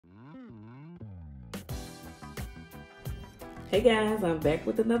Hey guys, I'm back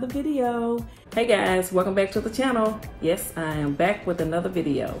with another video. Hey guys, welcome back to the channel. Yes, I am back with another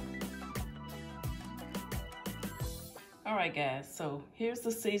video. All right guys, so here's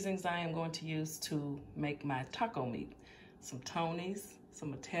the seasonings I am going to use to make my taco meat. Some Tony's,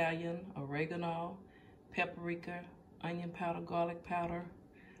 some Italian, oregano, paprika, onion powder, garlic powder,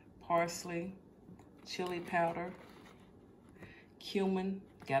 parsley, chili powder, cumin,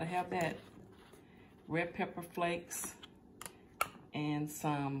 gotta have that, red pepper flakes, and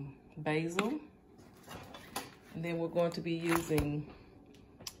some basil. And then we're going to be using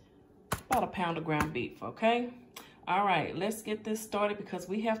about a pound of ground beef, okay? All right, let's get this started because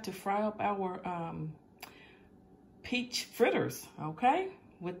we have to fry up our peach fritters, okay?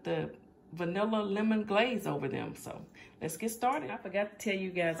 With the vanilla lemon glaze over them. So let's get started. I forgot to tell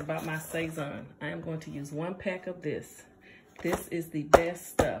you guys about my Saison. I am going to use 1 pack of this. This is the best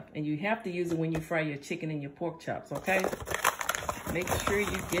stuff. And you have to use it when you fry your chicken and your pork chops, okay? Make sure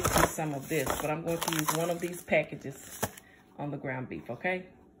you get you some of this, but I'm going to use one of these packages on the ground beef, okay?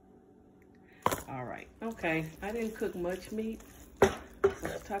 All right, okay. I didn't cook much meat, so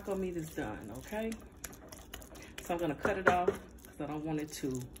the taco meat is done, okay? So I'm gonna cut it off because I don't want it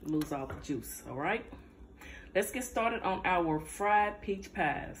to lose all the juice, all right? Let's get started on our fried peach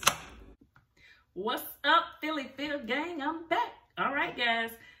pies. What's up, Phillyphyll gang? I'm back. All right, guys.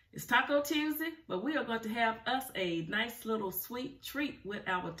 It's Taco Tuesday, but we are going to have us a nice little sweet treat with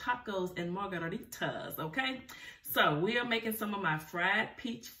our tacos and margaritas, okay? So we are making some of my fried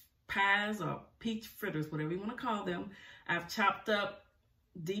peach pies or peach fritters, whatever you want to call them. I've chopped up,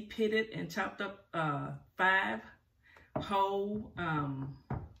 de-pitted, and chopped up 5 whole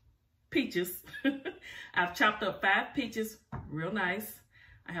peaches. I've chopped up 5 peaches, real nice.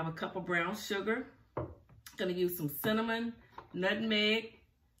 I have a cup of brown sugar. Gonna use some cinnamon, nutmeg,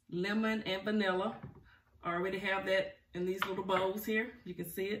 lemon, and vanilla. I already have that in these little bowls here. You can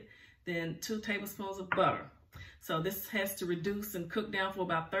see it. Then 2 tablespoons of butter. So this has to reduce and cook down for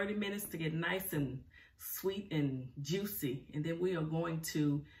about 30 minutes to get nice and sweet and juicy. And then we are going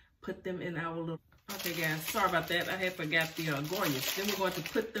to put them in our little... Okay guys, sorry about that. I had forgot the Goyas. Then we're going to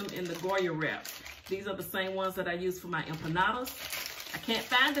put them in the Goya wrap. These are the same ones that I use for my empanadas. I can't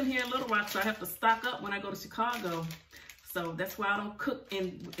find them here in Little Rock, so I have to stock up when I go to Chicago. So that's why I don't cook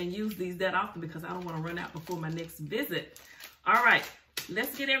and use these that often, because I don't want to run out before my next visit. All right,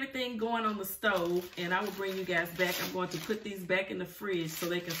 let's get everything going on the stove, and I will bring you guys back. I'm going to put these back in the fridge so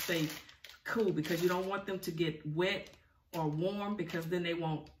they can stay cool, because you don't want them to get wet or warm, because then they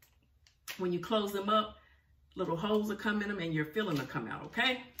won't, when you close them up, little holes will come in them and your filling will come out,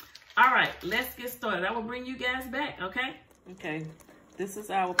 okay? All right, let's get started. I will bring you guys back, okay? Okay, this is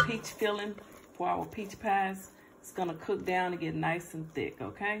our peach filling for our peach pies. It's gonna cook down and get nice and thick,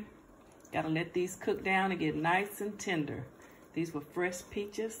 okay? Gotta let these cook down and get nice and tender. These were fresh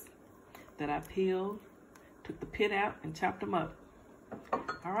peaches that I peeled, took the pit out, and chopped them up.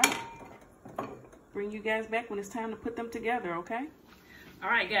 All right, bring you guys back when it's time to put them together, okay? All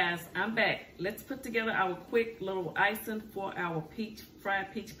right, guys, I'm back. Let's put together our quick little icing for our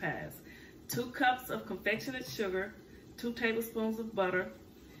fried peach pies. 2 cups of confectionate sugar, 2 tablespoons of butter,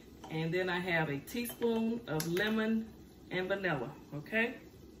 and then I have a teaspoon of lemon and vanilla, okay?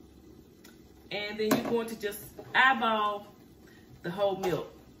 And then you're going to just eyeball the whole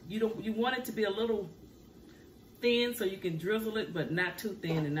milk. You want it to be a little thin so you can drizzle it, but not too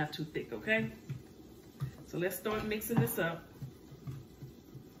thin and not too thick, okay? So let's start mixing this up.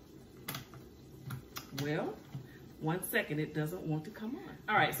 Well, 1 second, it doesn't want to come on.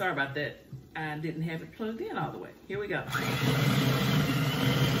 All right, sorry about that. I didn't have it plugged in all the way. Here we go.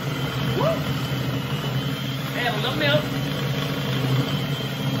 Woo! Add a little milk.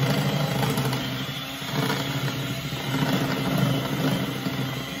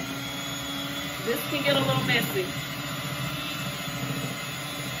 This can get a little messy.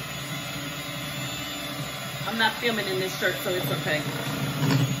 I'm not filming in this shirt, so it's okay.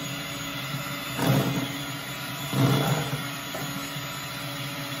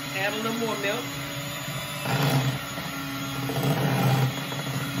 Add a little more milk.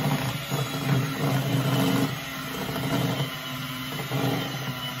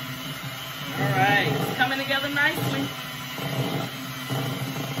 All right, it's coming together nicely.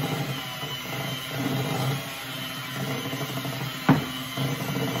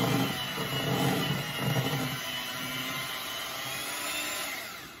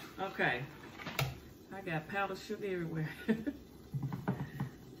 Okay, I got powdered sugar everywhere.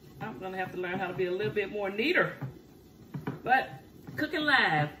 I'm gonna have to learn how to be a little bit more neater. But cooking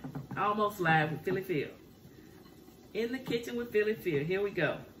live, almost live with Phillyphyll. In the kitchen with Phillyphyll, here we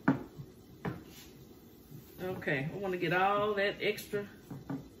go. Okay, I want to get all that extra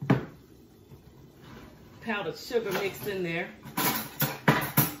powdered sugar mixed in there.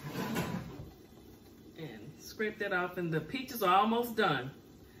 And scrape that off, and the peaches are almost done.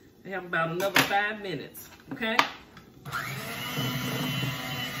 They have about another 5 minutes, okay? All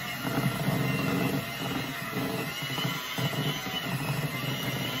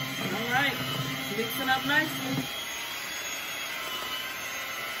right, mixing up nicely.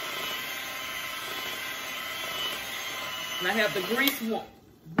 And I have the grease one.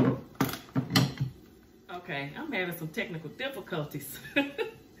 Okay, I'm having some technical difficulties.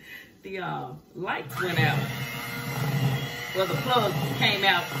 The lights went out. Well, the plug came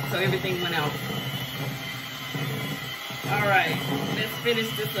out, so everything went out. All right, let's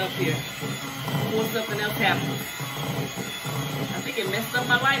finish this up here before something else happens. I think it messed up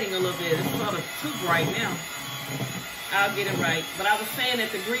my lighting a little bit. It's sort of too bright now. I'll get it right. But I was saying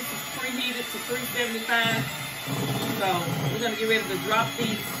that the grease is preheated to 375. So we're gonna get ready to drop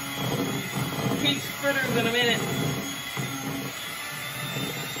these peach fritters in a minute.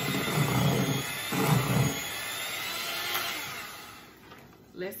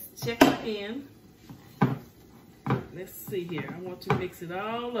 Let's check it in. Let's see here. I want to mix it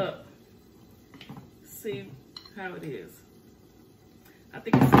all up. See how it is. I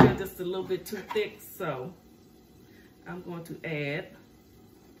think it's still just a little bit too thick, so I'm going to add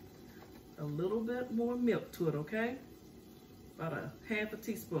a little bit more milk to it, okay? About a half a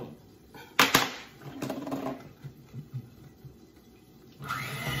teaspoon.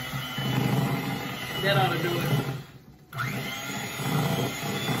 That ought to do it.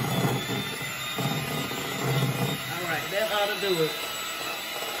 All right, that ought to do it.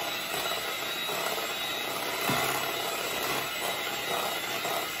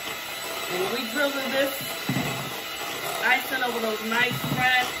 And when we drizzle this icing over those nice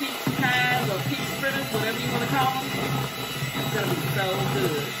fried peach pies or peach fritters, whatever you want to call them, it's going to be so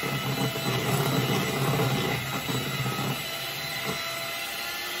good.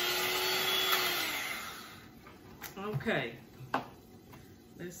 Okay,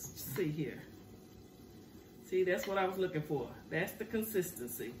 let's see here. See, that's what I was looking for. That's the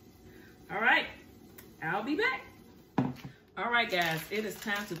consistency. All right, I'll be back. All right, guys, it is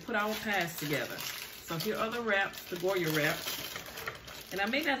time to put our pies together. So here are the wraps, the Goya wraps. And I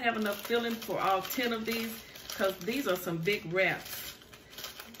may not have enough filling for all 10 of these because these are some big wraps.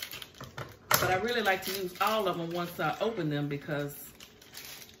 But I really like to use all of them once I open them because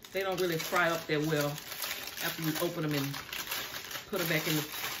they don't really fry up that well after you open them and put them back in the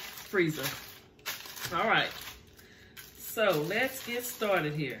freezer. All right, so let's get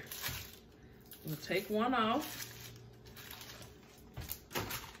started here. We'll take one off.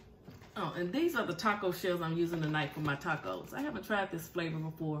 Oh, and these are the taco shells I'm using tonight for my tacos. I haven't tried this flavor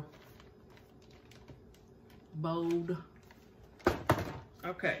before. Bold.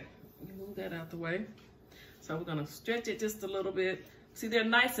 Okay, move that out the way. So we're gonna stretch it just a little bit. See, they're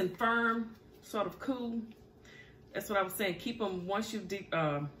nice and firm, sort of cool. That's what I was saying. Keep them, once you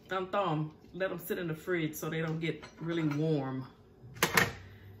unthaw them, let them sit in the fridge so they don't get really warm.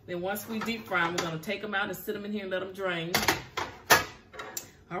 Then once we deep fry them, we're gonna take them out and sit them in here and let them drain.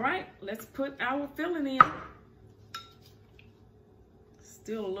 All right, let's put our filling in.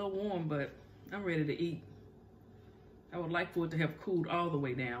 Still a little warm, but I'm ready to eat. I would like for it to have cooled all the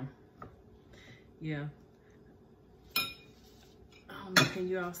way down. Yeah. Can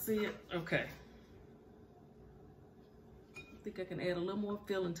you all see it? Okay. I think I can add a little more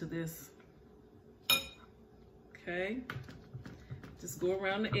filling to this. Okay. Just go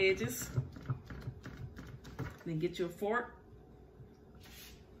around the edges. Then get your fork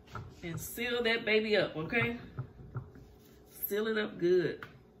and seal that baby up, okay? Seal it up good.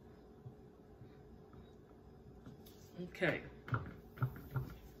 Okay.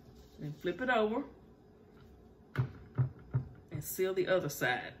 Then flip it over and seal the other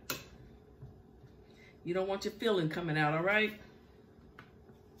side. You don't want your filling coming out, all right?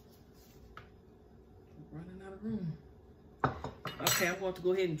 I'm running out of room. Okay, I'm going to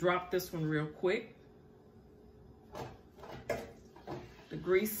go ahead and drop this one real quick. The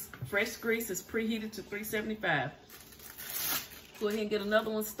grease, fresh grease is preheated to 375. Go ahead and get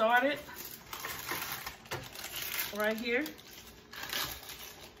another one started. Right here.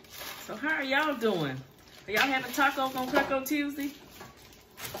 So how are y'all doing? Are y'all having tacos on Taco Tuesday?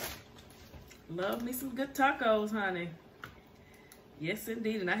 Love me some good tacos, honey. Yes,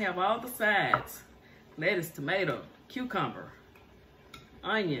 indeed. And I have all the sides. Lettuce, tomato, cucumber,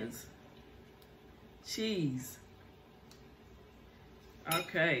 onions, cheese.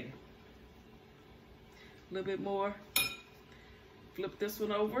 Okay. A little bit more. Flip this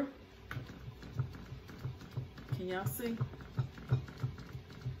one over. Can y'all see?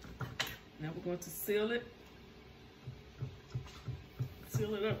 Now we're going to seal it.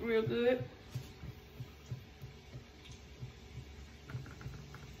 Seal it up real good.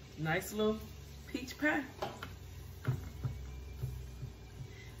 Nice little peach pie.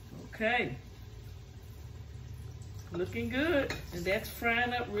 Okay. Looking good. And that's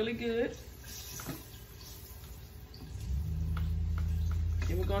frying up really good.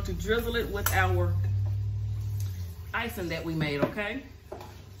 And we're going to drizzle it with our icing that we made, okay?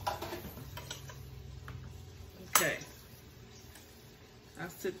 Okay. I'll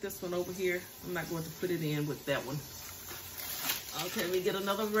sit this one over here. I'm not going to put it in with that one. Okay, we get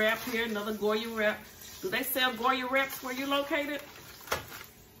another wrap here, another Goya wrap. Do they sell Goya wraps where you're located?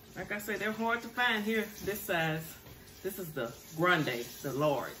 Like I said, they're hard to find here, this size. This is the grande, the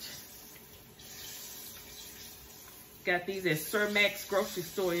large. Got these at Sir Mac's grocery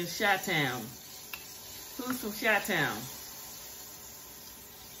store in Chi-Town. Who's from Chi-Town?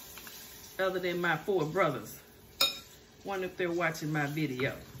 Other than my 4 brothers. Wonder if they're watching my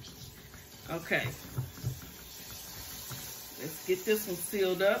video. Okay. Let's get this one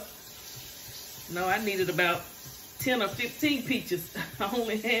sealed up. No, I needed about 10 or 15 peaches. I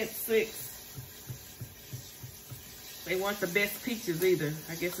only had 6. They weren't the best peaches either.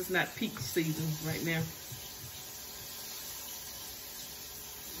 I guess it's not peach season right now.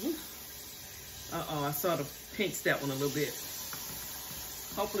 Uh-oh, I sort of pinched that one a little bit.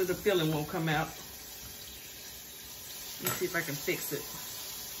 Hopefully the filling won't come out. Let me see if I can fix it.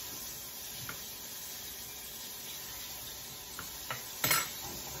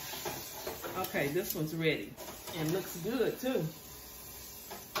 Okay, this one's ready and looks good too.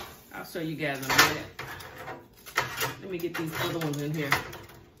 I'll show you guys in a minute. Let me get these other ones in here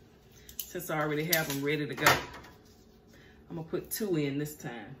since I already have them ready to go. I'm gonna put 2 in this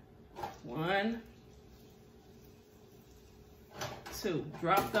time. 1, 2.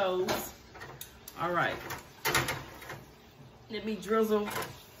 Drop those. All right. Let me drizzle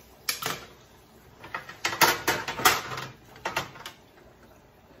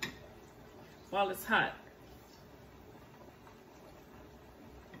while it's hot.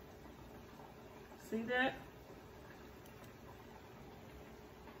 See that?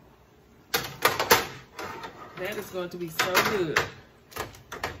 That is going to be so good.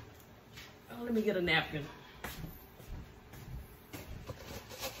 Oh, let me get a napkin.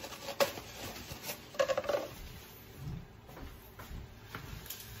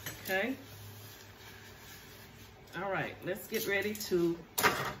 Okay. All right, let's get ready to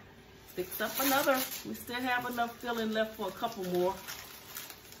fix up another. We still have enough filling left for a couple more.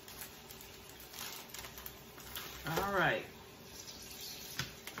 All right.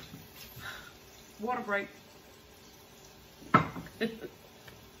 Water break.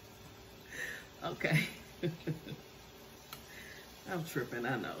 Okay. I'm tripping,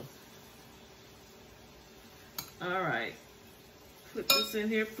 I know. All right. Put this in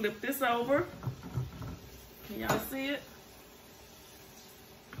here, flip this over. Can y'all see it?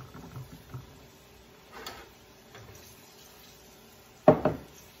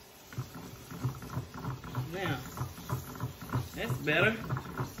 Now, that's better.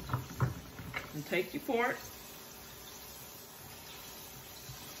 And take your fork.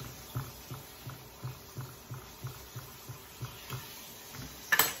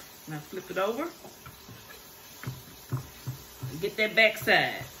 Now flip it over. And get that back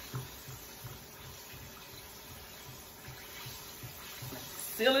side.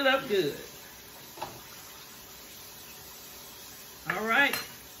 Seal it up good. All right.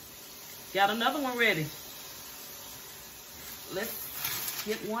 Got another one ready. Let's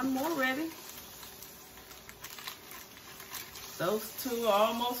get one more ready. Those 2 are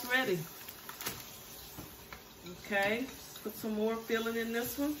almost ready. Okay, put some more filling in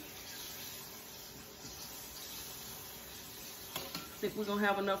this one. I think we're gonna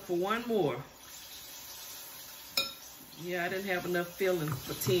have enough for one more. Yeah, I didn't have enough filling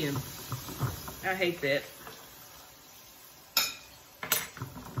for 10. I hate that.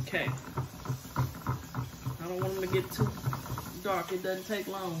 Okay. I don't want them to get too dark. It doesn't take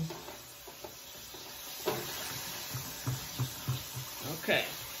long. Okay.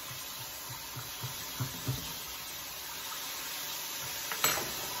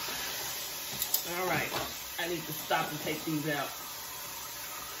 All right. I need to stop and take these out.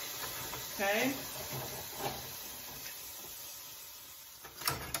 Okay.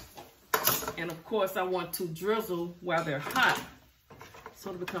 And of course, I want to drizzle while they're hot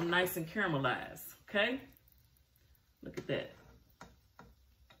so they become nice and caramelized. Okay. Look at that.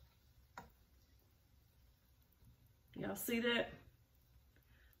 Y'all see that?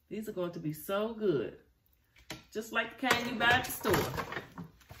 These are going to be so good. just like the kind you buy at the store.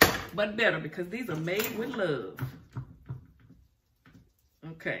 But better because these are made with love.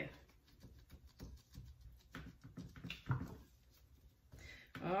 Okay.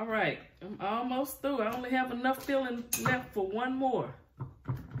 All right, I'm almost through. I only have enough filling left for one more.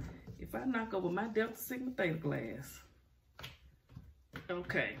 If I knock over my Delta Sigma Theta glass.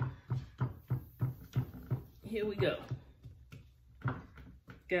 Okay. Here we go.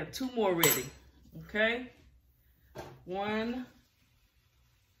 Got 2 more ready. Okay. 1,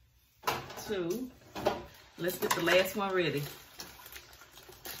 2. Let's get the last one ready.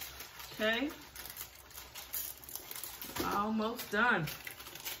 Okay. Almost done.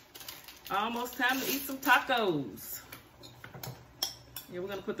 Almost time to eat some tacos. Yeah, we're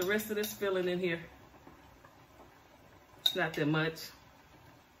gonna put the rest of this filling in here. It's not that much.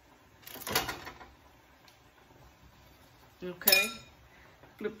 Okay.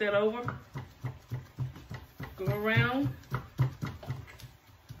 Flip that over. Go around.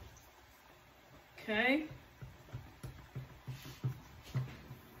 Okay.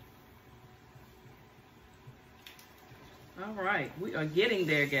 All right, we are getting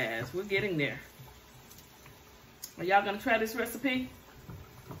there, guys. We're getting there. Are y'all gonna try this recipe?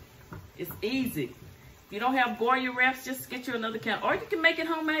 It's easy. If you don't have Goya wraps, just get you another can, or you can make it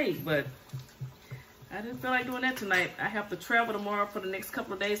homemade. But I didn't feel like doing that tonight. I have to travel tomorrow for the next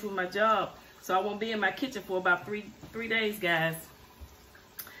couple of days with my job, so I won't be in my kitchen for about three days, guys.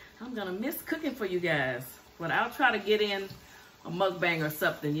 I'm gonna miss cooking for you guys, but I'll try to get in a mukbang or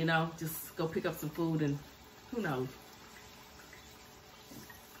something. You know, just go pick up some food and who knows.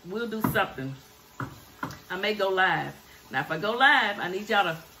 We'll do something. I may go live. Now, if I go live, I need y'all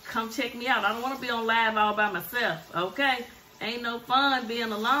to come check me out. I don't want to be on live all by myself, okay? Ain't no fun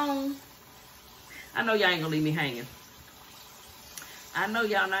being alone. I know y'all ain't gonna leave me hanging. I know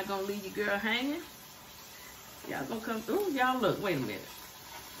y'all not gonna leave your girl hanging. Y'all gonna come through. Y'all look, wait a minute.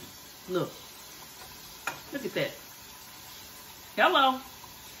 Look. Look at that. Hello.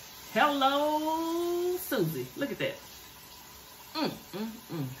 Hello, Susie. Look at that.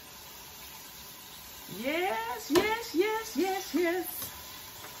 Yes, yes, yes, yes, yes.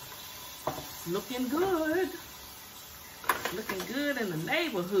 Looking good. Looking good in the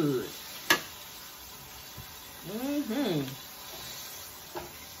neighborhood.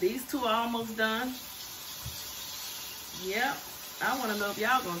 These 2 are almost done. Yep. I want to know if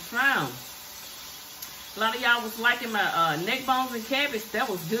y'all gonna try them. A lot of y'all was liking my neck bones and cabbage. That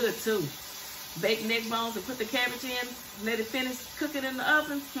was good too. Bake neck bones and put the cabbage in, let it finish cooking in the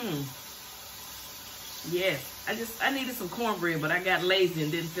oven. Yes, I needed some cornbread, but I got lazy and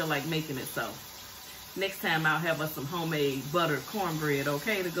didn't feel like making it, so next time I'll have us some homemade buttered cornbread,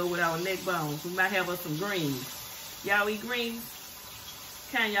 okay, to go with our neck bones. We might have us some greens. Y'all eat greens?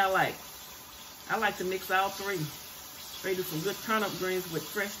 Kind y'all like? I like to mix all 3. They do some good turnip greens with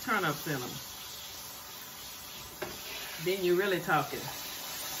fresh turnips in them. Then you're really talking.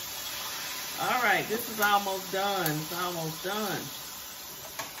 All right, this is almost done. It's almost done.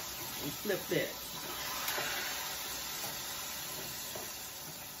 And flip that.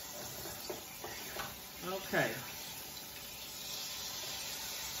 Okay.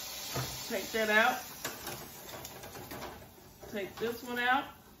 Take that out. Take this one out.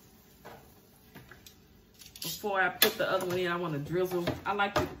 Before I put the other one in, I want to drizzle. I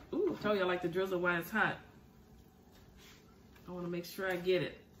like to, I told you I like to drizzle while it's hot. I want to make sure I get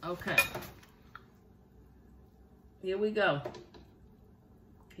it. Okay. Here we go.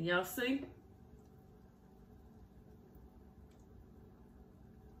 Can y'all see?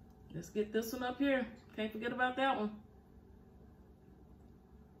 Let's get this one up here. Can't forget about that one.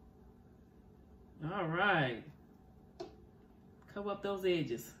 All right. Cover up those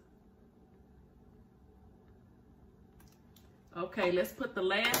edges. Okay, let's put the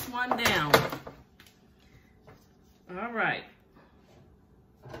last one down. All right.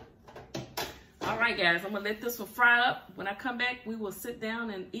 All right, guys, I'm gonna let this one fry up. When I come back, we will sit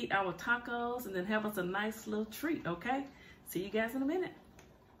down and eat our tacos and then have us a nice little treat, okay? See you guys in a minute.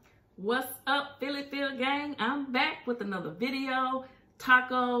 What's up, Philly gang? I'm back with another video,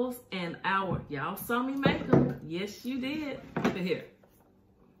 tacos, and our, y'all saw me make them. Yes, you did. Look at here.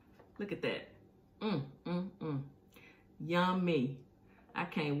 Look at that. Yummy. I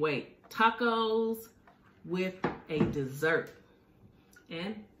can't wait. Tacos with a dessert.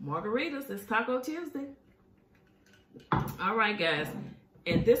 And margaritas. It's Taco Tuesday. All right, guys.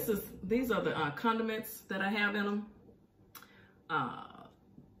 And these are the condiments that I have in them.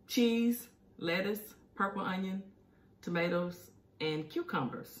 Cheese, lettuce, purple onion, tomatoes, and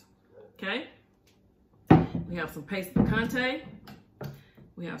cucumbers. Okay? We have some paste picante.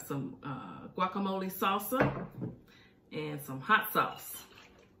 We have some guacamole salsa and some hot sauce.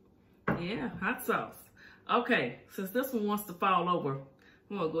 Yeah, hot sauce. Okay, since this one wants to fall over,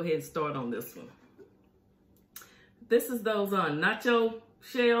 I'm gonna go ahead and start on this one. This is those nacho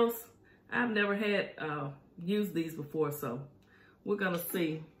shells. I've never had used these before, so we're gonna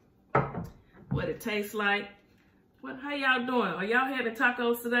see what it tastes like. How y'all doing? Are y'all having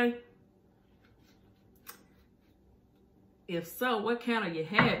tacos today? If so, what kind are you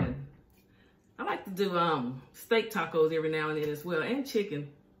having? I like to do steak tacos every now and then as well, and chicken.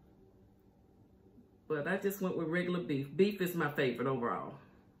 But I just went with regular beef. Beef is my favorite overall.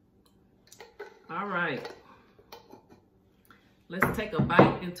 All right. Let's take a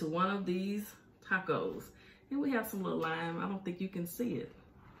bite into one of these tacos. And we have some little lime. I don't think you can see it.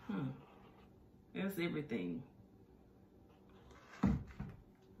 There's everything.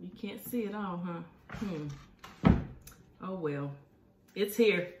 You can't see it all, huh? Oh well. It's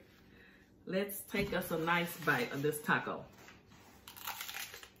here. Let's take us a nice bite of this taco.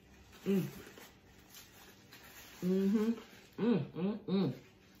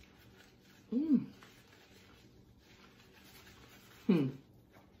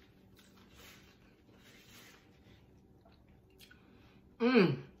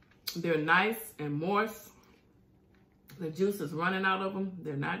 They're nice and moist. The juice is running out of them.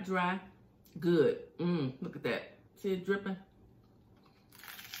 They're not dry. Good. Look at that. See it dripping?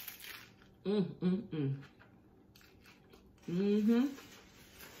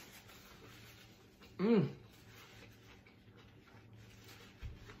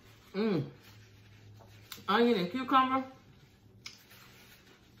 Onion and cucumber.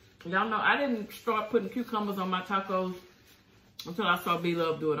 Y'all know I didn't start putting cucumbers on my tacos until I saw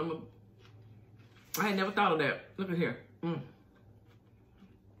B-Love do it. I had never thought of that. Look at here.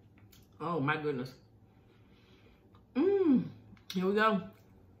 Oh my goodness. Here we go.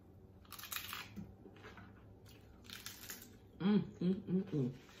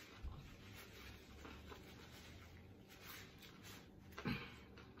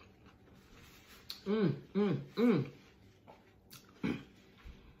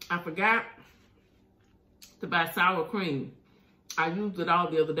 I forgot to buy sour cream. I used it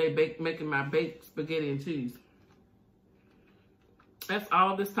all the other day making my baked spaghetti and cheese. That's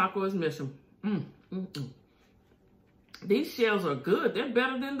all this taco is missing. These shells are good. They're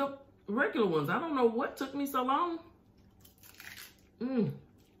better than the regular ones. I don't know what took me so long.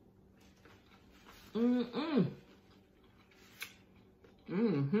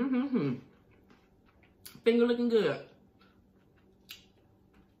 Finger looking good.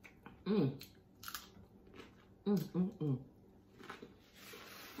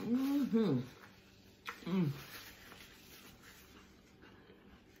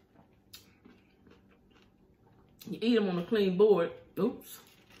 You eat them on a clean board. Oops.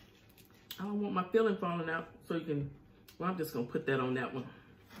 I don't want my filling falling out, so you can, well, I'm just gonna put that on that one.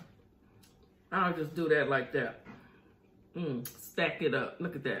 I'll just do that like that. Stack it up.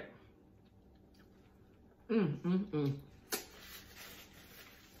 Look at that.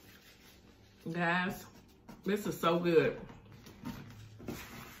 Guys, this is so good.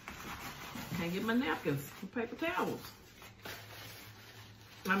 Can't get my napkins and paper towels.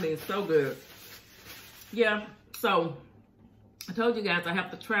 I mean, so good. Yeah, so I told you guys I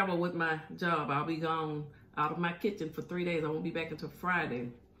have to travel with my job. I'll be gone out of my kitchen for 3 days. I won't be back until Friday.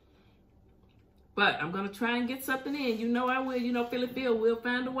 But I'm going to try and get something in. You know I will. You know Philly Phil will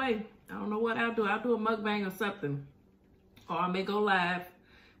find a way. I don't know what I'll do. I'll do a mukbang or something. Or I may go live.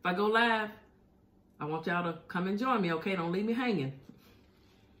 If I go live, I want y'all to come and join me, okay? Don't leave me hanging.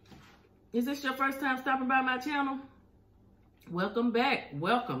 Is this your first time stopping by my channel? Welcome back.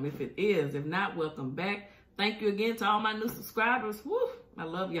 Welcome if it is. If not, welcome back. Thank you again to all my new subscribers. Woo! I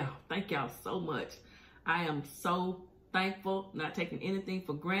love y'all. Thank y'all so much. I am so thankful, not taking anything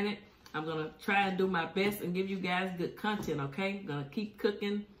for granted. I'm going to try and do my best and give you guys good content, okay? I'm going to keep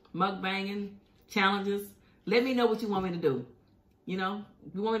cooking, mukbanging, challenges. Let me know what you want me to do. You know,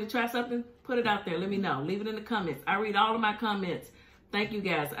 if you want me to try something, put it out there. Let me know. Leave it in the comments. I read all of my comments. Thank you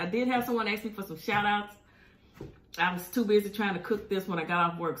guys. I did have someone ask me for some shout outs. I was too busy trying to cook this when I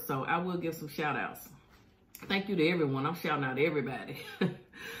got off work, so I will give some shout outs. Thank you to everyone. I'm shouting out to everybody.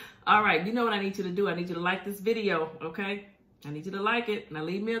 All right, you know what I need you to do. I need you to like this video, okay? I need you to like it. Now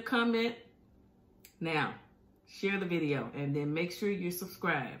leave me a comment. Now, share the video and then make sure you're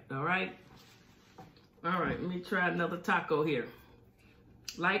subscribed, all right? All right, let me try another taco here.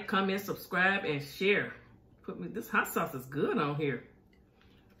 Like, comment, subscribe, and share. This hot sauce is good on here.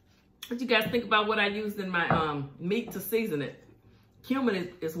 What you guys think about what I used in my meat to season it?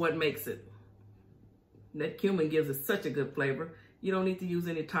 Cumin is what makes it. That cumin gives it such a good flavor. You don't need to use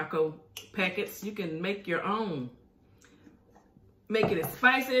any taco packets. You can make your own. Make it as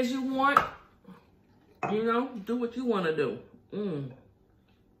spicy as you want. You know, do what you want to do.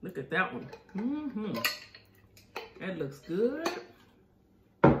 Look at that one. That looks good.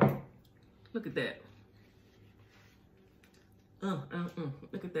 Look at that.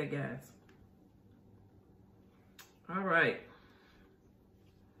 Look at that, guys. All right.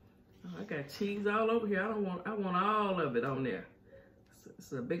 Oh, I got cheese all over here. I want all of it on there.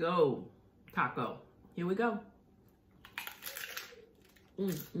 It's a big old taco. Here we go.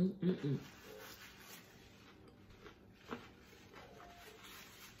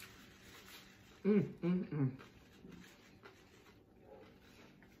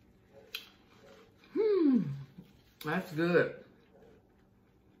 That's good.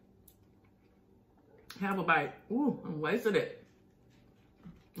 Have a bite. Ooh, I'm wasting it.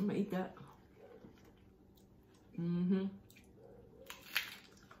 I'm gonna eat that.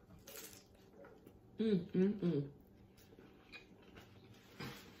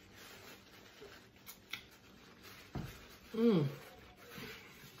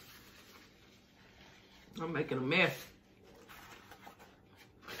 I'm making a mess.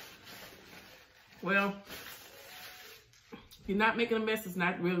 Well, if you're not making a mess, it's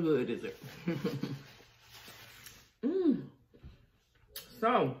not real good, is it?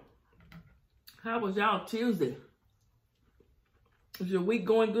 So, how was y'all Tuesday? Is your week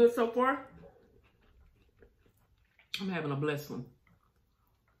going good so far? I'm having a blessed one.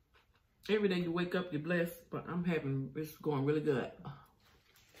 Every day you wake up, you're blessed, but it's going really good.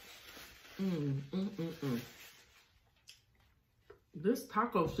 This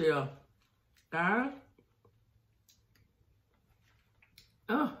taco shell, guys.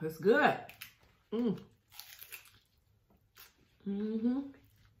 Oh, it's good.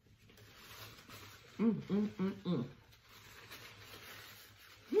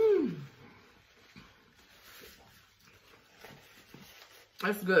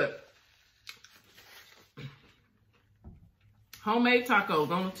 That's good. Homemade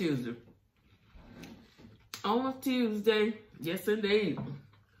tacos on a Tuesday. On a Tuesday. Yes, indeed.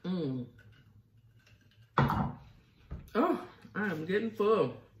 Oh, I am getting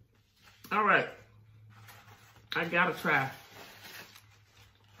full. All right. I gotta try.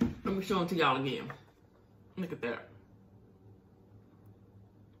 Let me show them to y'all again. Look at that.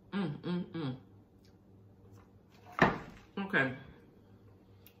 Okay.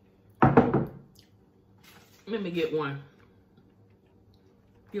 Let me get one.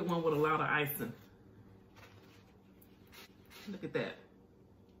 Get one with a lot of icing. Look at that.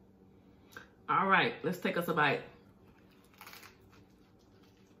 All right, let's take us a bite.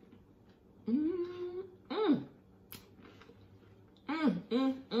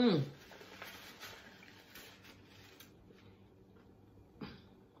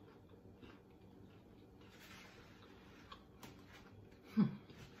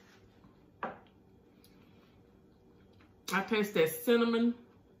 I taste that cinnamon,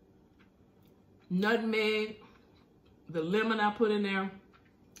 nutmeg, the lemon I put in there.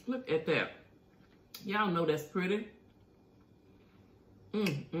 Look at that. Y'all know that's pretty.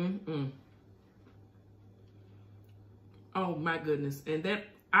 Oh my goodness. And that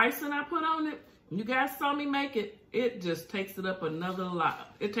icing I put on it, you guys saw me make it. It just takes it up another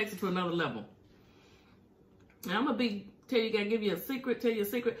lot. It takes it to another level. Now I'm gonna give you a secret, tell you a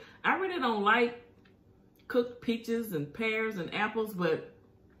secret. I really don't like cooked peaches and pears and apples, but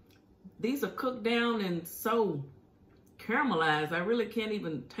these are cooked down and so caramelized. I really can't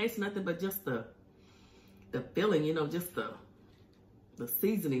even taste nothing but just the filling, you know, just the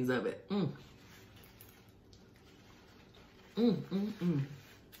seasonings of it.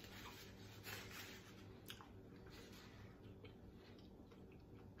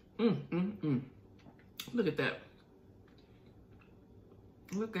 Look at that.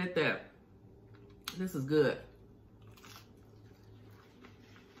 Look at that. This is good.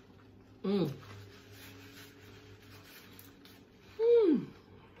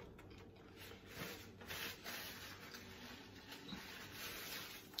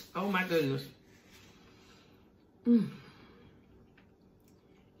 Oh my goodness. You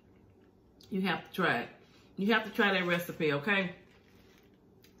have to try it. You have to try that recipe, okay?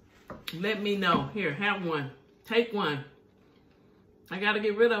 Let me know. Here, have one. Take one. I gotta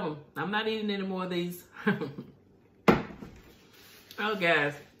get rid of them. I'm not eating any more of these. Oh,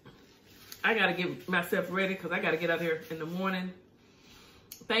 guys. I gotta get myself ready because I gotta get out here in the morning.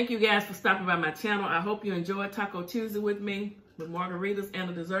 Thank you guys for stopping by my channel. I hope you enjoyed Taco Tuesday with me, with margaritas and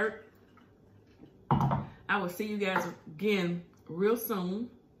a dessert. I will see you guys again real soon.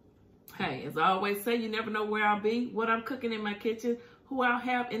 Hey, as I always say, you never know where I'll be, what I'm cooking in my kitchen, who I'll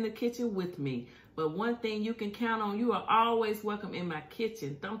have in the kitchen with me. But one thing you can count on, you are always welcome in my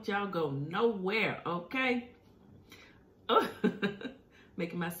kitchen. Don't y'all go nowhere, okay? Oh,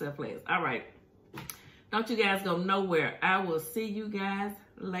 making myself laugh. All right. Don't you guys go nowhere. I will see you guys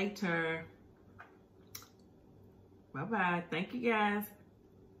later. Bye-bye. Thank you, guys.